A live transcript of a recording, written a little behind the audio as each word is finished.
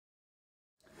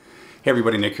Hey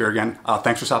everybody, Nick here again.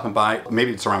 Thanks for stopping by.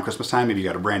 Maybe it's around Christmas time, maybe you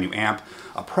got a brand new amp,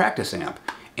 a practice amp,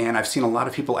 and I've seen a lot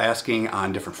of people asking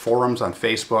on different forums on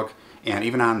Facebook and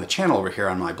even on the channel over here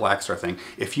on my Blackstar thing,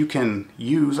 if you can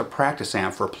use a practice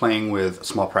amp for playing with a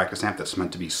small practice amp that's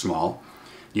meant to be small,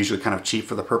 usually kind of cheap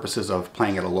for the purposes of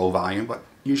playing at a low volume, but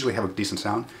usually have a decent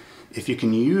sound. If you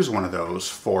can use one of those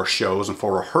for shows and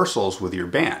for rehearsals with your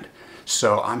band.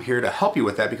 So I'm here to help you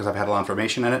with that because I've had a lot of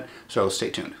information in it, so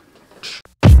stay tuned.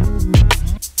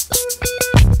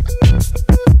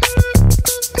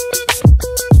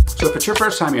 So if it's your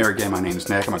first time here again, my name is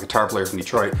Nick. I'm a guitar player from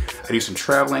Detroit. I do some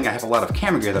traveling. I have a lot of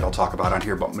camera gear that I'll talk about on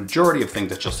here, but majority of things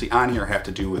that you'll see on here have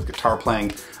to do with guitar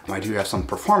playing. I do have some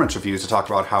performance reviews to talk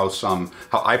about how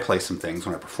I play some things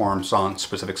when I perform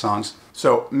specific songs.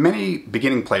 So many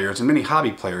beginning players and many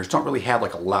hobby players don't really have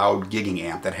like a loud gigging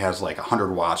amp that has like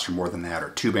 100 watts or more than that, or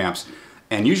tube amps.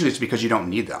 And usually it's because you don't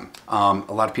need them. A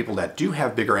lot of people that do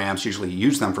have bigger amps usually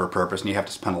use them for a purpose, and you have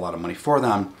to spend a lot of money for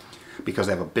them because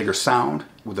they have a bigger sound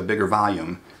with a bigger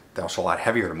volume. They're also a lot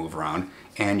heavier to move around,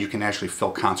 and you can actually fill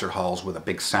concert halls with a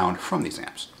big sound from these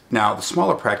amps. Now, the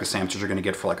smaller practice amps that you're going to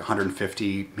get for like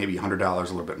 $150, maybe $100, a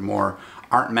little bit more,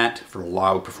 aren't meant for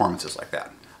loud performances like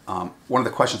that. One of the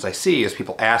questions I see is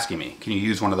people asking me, can you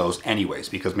use one of those anyways?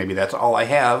 Because maybe that's all I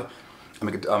have. I'm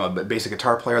a basic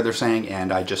guitar player, they're saying,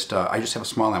 and I just have a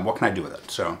small amp. What can I do with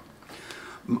it? So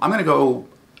I'm going to go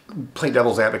play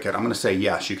devil's advocate. I'm going to say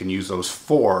yes, you can use those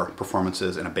for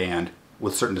performances in a band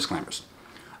with certain disclaimers.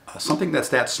 Something that's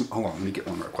hold on, let me get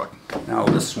one real quick. Now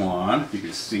this one, if you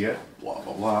can see it, blah,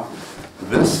 blah, blah.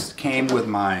 This came with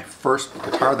my first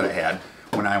guitar that I had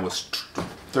when I was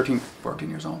 14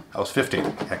 years old. I was 15,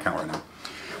 I can't count right now.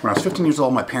 When I was 15 years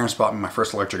old, my parents bought me my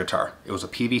first electric guitar. It was a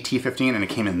PV-T15, and it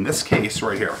came in this case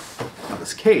right here. Now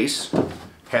this case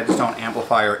had its own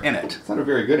amplifier in it. It's not a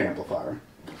very good amplifier,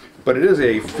 but it is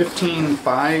a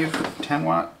 15.5, 10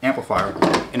 watt amplifier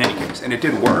in any case, and it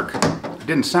did work. It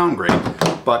didn't sound great,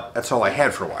 but that's all I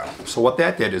had for a while. So what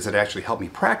that did is it actually helped me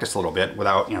practice a little bit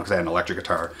without, because I had an electric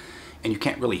guitar, and you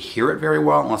can't really hear it very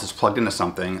well unless it's plugged into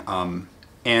something.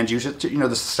 And usually,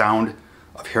 the sound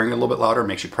of hearing it a little bit louder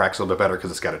makes you practice a little bit better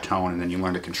because it's got a tone, and then you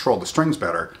learn to control the strings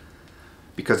better.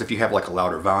 Because if you have like a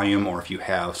louder volume, or if you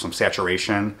have some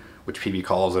saturation, which PV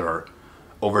calls it, or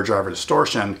overdrive or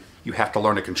distortion, you have to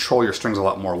learn to control your strings a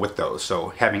lot more with those. So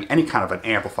having any kind of an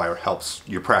amplifier helps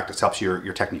your practice, helps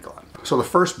your technique a lot. So the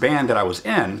first band that I was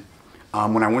in,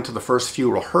 when I went to the first few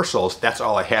rehearsals, that's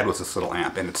all I had was this little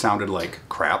amp, and it sounded like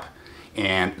crap.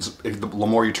 And the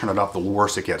more you turn it up, the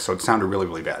worse it gets. So it sounded really,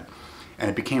 really bad. And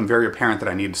it became very apparent that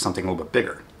I needed something a little bit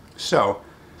bigger. So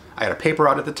I had a paper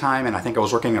out at the time, and I think I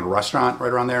was working in a restaurant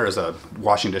right around there as a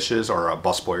washing dishes or a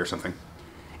busboy or something.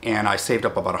 And I saved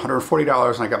up about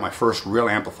 $140, and I got my first real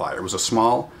amplifier. It was a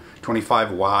small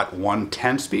 25 watt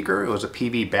 110 speaker. It was a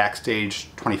PV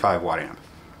Backstage 25 watt amp.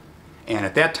 And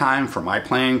at that time, for my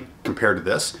playing compared to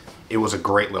this, it was a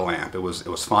great little amp. It was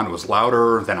fun. It was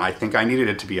louder than I think I needed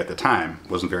it to be at the time. It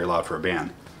wasn't very loud for a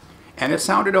band. And it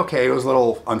sounded okay. It was a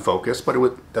little unfocused, but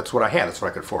that's what I had. That's what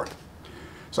I could afford.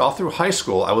 So all through high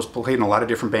school, I was playing in a lot of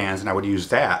different bands, and I would use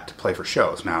that to play for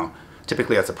shows. Now,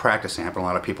 typically that's a practice amp, and a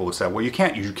lot of people would say, well, you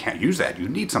can't use that. You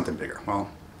need something bigger. Well,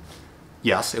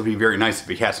 yes, it would be very nice if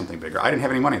you had something bigger. I didn't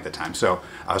have any money at the time, so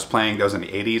I was playing, that was in the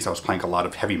 80s, I was playing a lot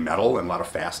of heavy metal and a lot of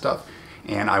fast stuff,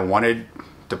 and I wanted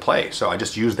to play, so I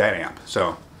just used that amp.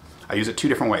 So I use it two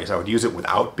different ways. I would use it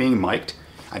without being mic'd.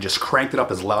 I just cranked it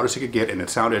up as loud as you could get, and it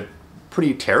sounded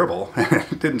pretty terrible.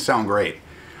 It didn't sound great.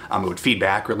 It would feed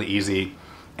back really easy,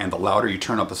 and the louder you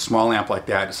turn up a small amp like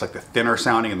that, it's like the thinner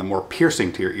sounding and the more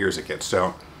piercing to your ears it gets.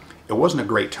 So it wasn't a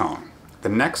great tone. The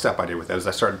next step I did with that is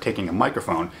I started taking a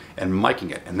microphone and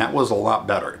miking it, and that was a lot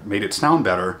better. It made it sound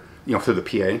better, through the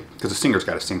PA, because the singer's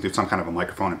got to sing through some kind of a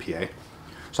microphone and PA.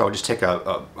 So I would just take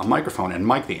a microphone and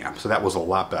mic the amp, so that was a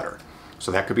lot better.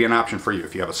 So that could be an option for you.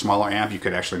 If you have a smaller amp, you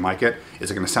could actually mic it.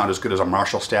 Is it going to sound as good as a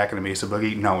Marshall stack and a Mesa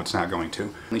Boogie? No, it's not going to.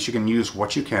 At least you can use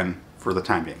what you can for the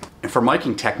time being. And for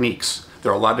miking techniques,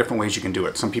 there are a lot of different ways you can do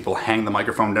it. Some people hang the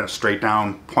microphone straight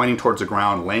down, pointing towards the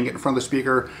ground, laying it in front of the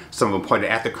speaker. Some of them point it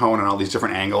at the cone in all these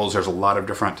different angles. There's a lot of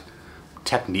different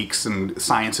techniques and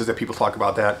sciences that people talk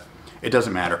about that. It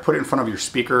doesn't matter. Put it in front of your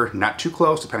speaker, not too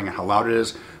close, depending on how loud it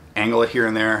is. Angle it here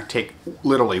and there. Take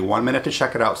literally 1 minute to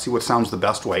check it out, see what sounds the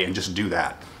best way, and just do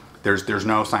that. There's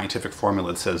no scientific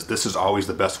formula that says this is always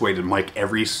the best way to mic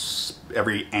every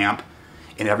amp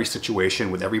in every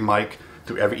situation with every mic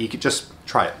through every. You could just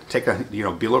try it. Take a be a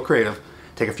little creative.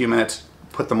 Take a few minutes.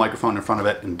 Put the microphone in front of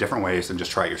it in different ways and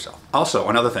just try it yourself. Also,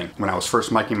 another thing, when I was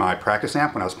first miking my practice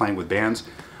amp, when I was playing with bands,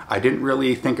 I didn't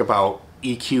really think about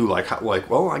EQ like,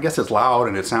 well, I guess it's loud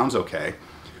and it sounds okay,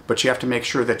 but you have to make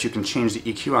sure that you can change the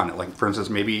EQ on it. Like for instance,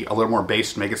 maybe a little more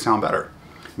bass to make it sound better.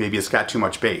 Maybe it's got too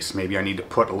much bass. Maybe I need to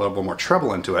put a little bit more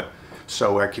treble into it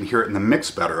so I can hear it in the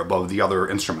mix better above the other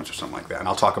instruments or something like that. And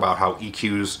I'll talk about how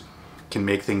EQs can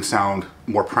make things sound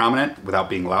more prominent without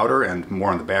being louder and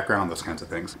more in the background, those kinds of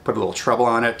things. Put a little treble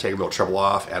on it, take a little treble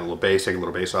off, add a little bass, take a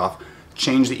little bass off,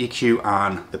 change the EQ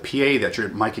on the PA that you're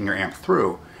miking your amp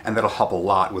through, and that'll help a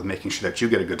lot with making sure that you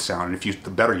get a good sound. And the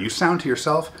better you sound to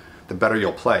yourself, the better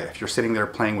you'll play. If you're sitting there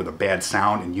playing with a bad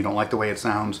sound and you don't like the way it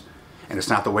sounds, and it's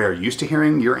not the way you're used to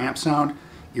hearing your amp sound,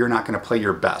 you're not going to play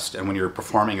your best. And when you're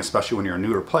performing, especially when you're a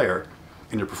newer player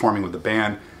and you're performing with the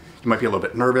band, you might be a little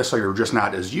bit nervous or you're just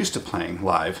not as used to playing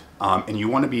live. And you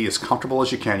want to be as comfortable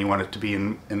as you can. You want it to be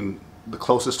in the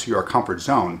closest to your comfort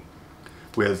zone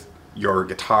with your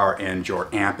guitar and your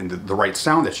amp and the right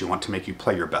sound that you want to make you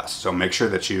play your best. So make sure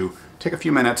that you take a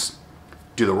few minutes,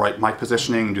 do the right mic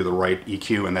positioning, do the right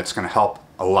EQ, and that's going to help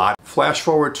a lot. Flash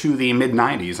forward to the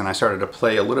mid-90s and I started to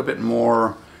play a little bit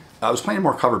more. I was playing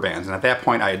more cover bands, and at that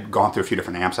point I had gone through a few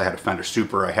different amps. I had a Fender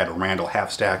Super, I had a Randall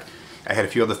half stack, I had a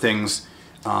few other things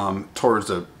towards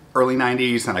the early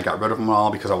 90s, and I got rid of them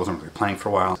all because I wasn't really playing for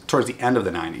a while. Towards the end of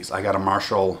the 90s, I got a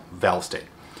Marshall valve state.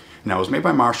 Now it was made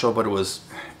by Marshall, but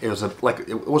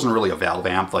it wasn't really a valve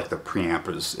amp like the preamp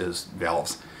is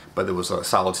valves, but it was a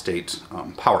solid state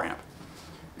power amp.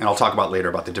 And I'll talk about later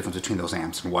about the difference between those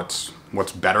amps and what's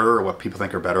better, or what people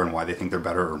think are better and why they think they're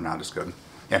better or not as good,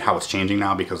 and how it's changing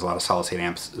now because a lot of solid state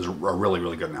amps are really,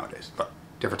 really good nowadays. But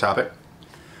different topic.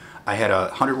 I had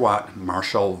a 100-watt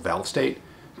Marshall valve state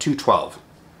 212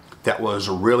 that was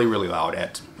really, really loud.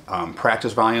 At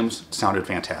practice volumes, it sounded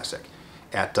fantastic.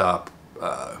 At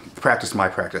my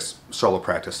practice, solo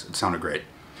practice, it sounded great.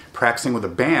 Practicing with a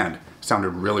band sounded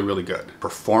really, really good.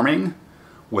 Performing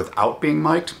without being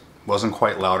mic'd wasn't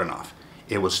quite loud enough.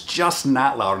 It was just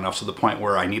not loud enough to the point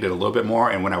where I needed a little bit more,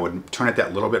 and when I would turn it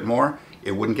that little bit more,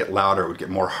 it wouldn't get louder, it would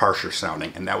get more harsher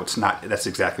sounding, and that's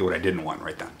exactly what I didn't want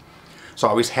right then. So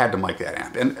I always had to mic that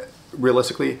amp. And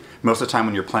realistically, most of the time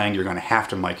when you're playing, you're going to have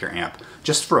to mic your amp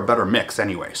just for a better mix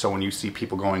anyway. So when you see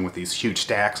people going with these huge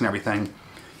stacks and everything,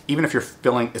 even if you're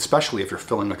filling, especially if you're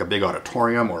filling like a big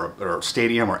auditorium or a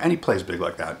stadium or any place big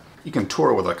like that, you can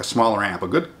tour with like a smaller amp, a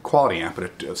good quality amp,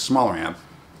 but a smaller amp,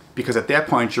 because at that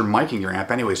point you're miking your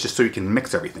amp anyways just so you can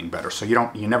mix everything better. So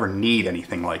you never need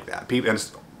anything like that.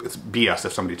 And it's BS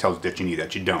if somebody tells you that you need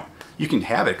that. You don't. You can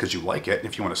have it because you like it, and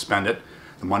if you want to spend it,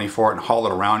 the money for it, and haul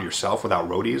it around yourself without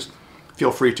roadies,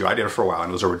 feel free to. I did it for a while and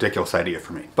it was a ridiculous idea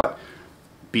for me. But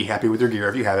be happy with your gear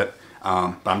if you have it.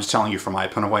 But I'm just telling you from my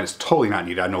opinion why it's totally not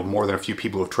needed. I know more than a few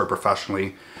people who have toured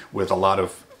professionally with a lot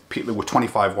of people with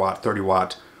 25 watt, 30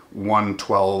 watt,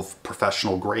 112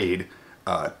 professional grade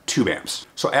tube amps.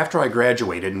 So after I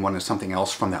graduated and wanted something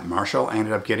else from that Marshall, I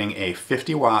ended up getting a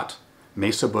 50 watt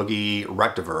Mesa Boogie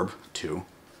Rectiverb 2.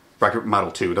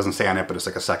 Model 2. It doesn't say on it, but it's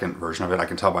like a second version of it. I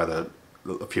can tell by a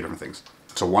few different things.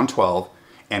 It's a 112,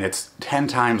 and it's 10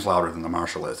 times louder than the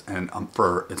Marshall is, and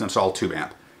it's all tube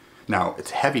amp. Now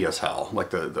it's heavy as hell.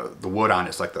 Like the wood on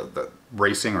it's like the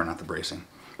bracing, or not the bracing,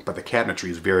 but the cabinetry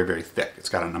is very, very thick. It's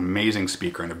got an amazing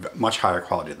speaker and a much higher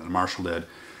quality than the Marshall did.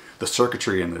 The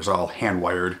circuitry and it's all hand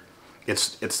wired.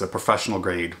 It's the professional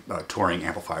grade touring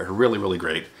amplifier. Really, really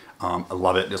great. I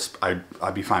love it.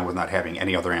 I'd be fine with not having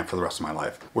any other amp for the rest of my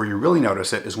life. Where you really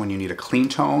notice it is when you need a clean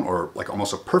tone, or like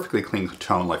almost a perfectly clean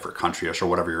tone, like for countryish or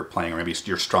whatever you're playing, or maybe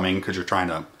you're strumming because you're trying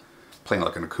to play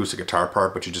like an acoustic guitar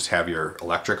part, but you just have your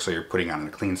electric, so you're putting on a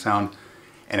clean sound.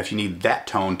 And if you need that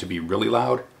tone to be really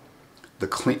loud,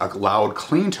 a loud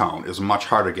clean tone is much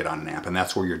harder to get on an amp, and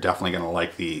that's where you're definitely going to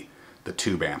like the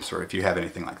tube amps, or if you have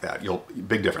anything like that.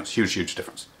 Big difference, huge, huge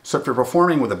difference. So if you're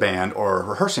performing with a band or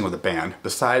rehearsing with a band,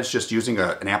 besides just using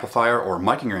an amplifier or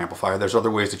miking your amplifier, there's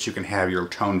other ways that you can have your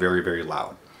tone very, very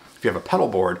loud. If you have a pedal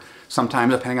board,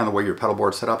 sometimes depending on the way your pedal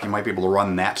board's set up, you might be able to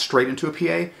run that straight into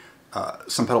a PA.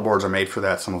 Some pedal boards are made for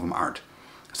that, some of them aren't.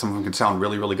 Some of them can sound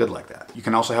really, really good like that. You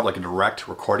can also have like a direct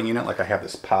recording unit, like I have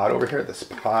this pod over here. This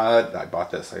pod, I bought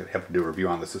this. I have to do a review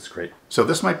on this. It's great. So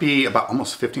this might be about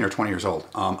almost 15 or 20 years old.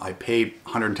 I paid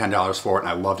 $110 for it and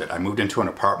I loved it. I moved into an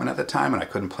apartment at the time and I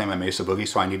couldn't play my Mesa Boogie,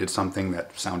 so I needed something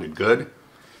that sounded good.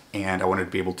 And I wanted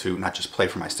to be able to not just play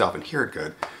for myself and hear it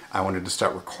good. I wanted to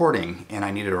start recording, and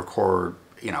I needed to record,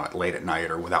 late at night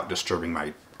or without disturbing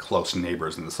my close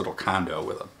neighbors in this little condo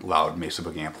with a loud Mesa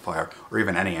Boogie amplifier, or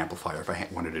even any amplifier if I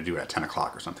wanted to do it at 10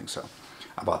 o'clock or something. So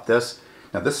I bought this.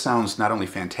 Now this sounds not only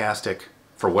fantastic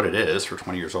for what it is for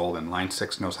 20 years old, and Line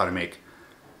 6 knows how to make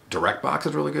direct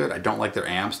boxes really good. I don't like their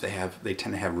amps. They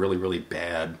tend to have really, really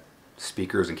bad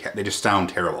speakers and they just sound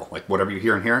terrible. Like whatever you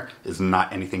hear in here is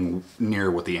not anything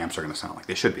near what the amps are going to sound like.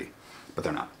 They should be, but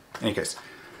they're not. In any case,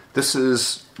 this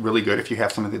is really good if you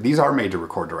have something. These are made to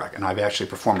record direct, and I've actually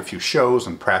performed a few shows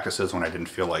and practices when I didn't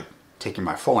feel like taking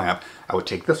my full amp. I would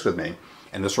take this with me,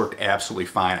 and this worked absolutely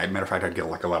fine. As a matter of fact, I'd get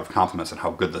like a lot of compliments on how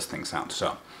good this thing sounds.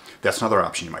 So that's another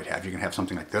option you might have. You can have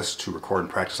something like this to record and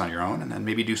practice on your own, and then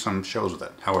maybe do some shows with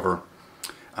it. However,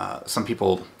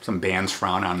 some bands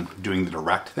frown on doing the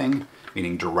direct thing,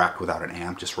 meaning direct without an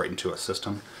amp, just right into a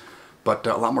system. But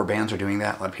a lot more bands are doing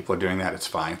that. A lot of people are doing that. It's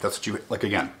fine. If that's what you like.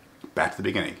 Again, back to the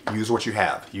beginning. Use what you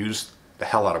have. Use the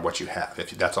hell out of what you have.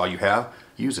 If that's all you have,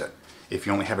 use it. If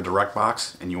you only have a direct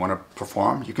box and you want to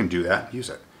perform, you can do that. Use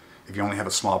it. If you only have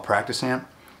a small practice amp,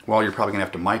 well, you're probably going to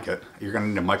have to mic it. You're going to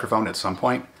need a microphone at some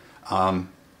point. And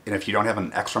if you don't have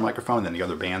an extra microphone, then the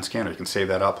other bands can, or you can save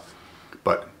that up.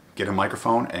 But get a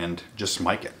microphone and just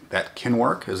mic it. That can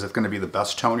work. Is it going to be the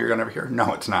best tone you're going to ever hear?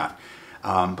 No, it's not.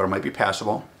 But it might be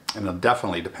passable. And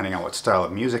definitely, depending on what style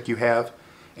of music you have,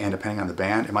 and depending on the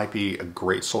band, it might be a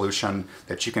great solution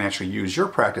that you can actually use your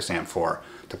practice amp for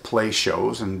to play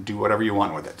shows and do whatever you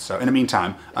want with it. So in the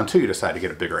meantime, until you decide to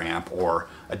get a bigger amp or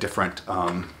a different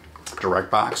direct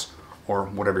box or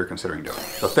whatever you're considering doing.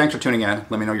 So thanks for tuning in.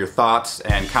 Let me know your thoughts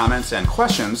and comments and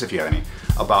questions, if you have any,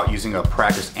 about using a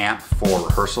practice amp for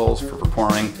rehearsals, for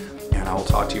performing, and I will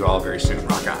talk to you all very soon.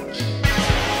 Rock on.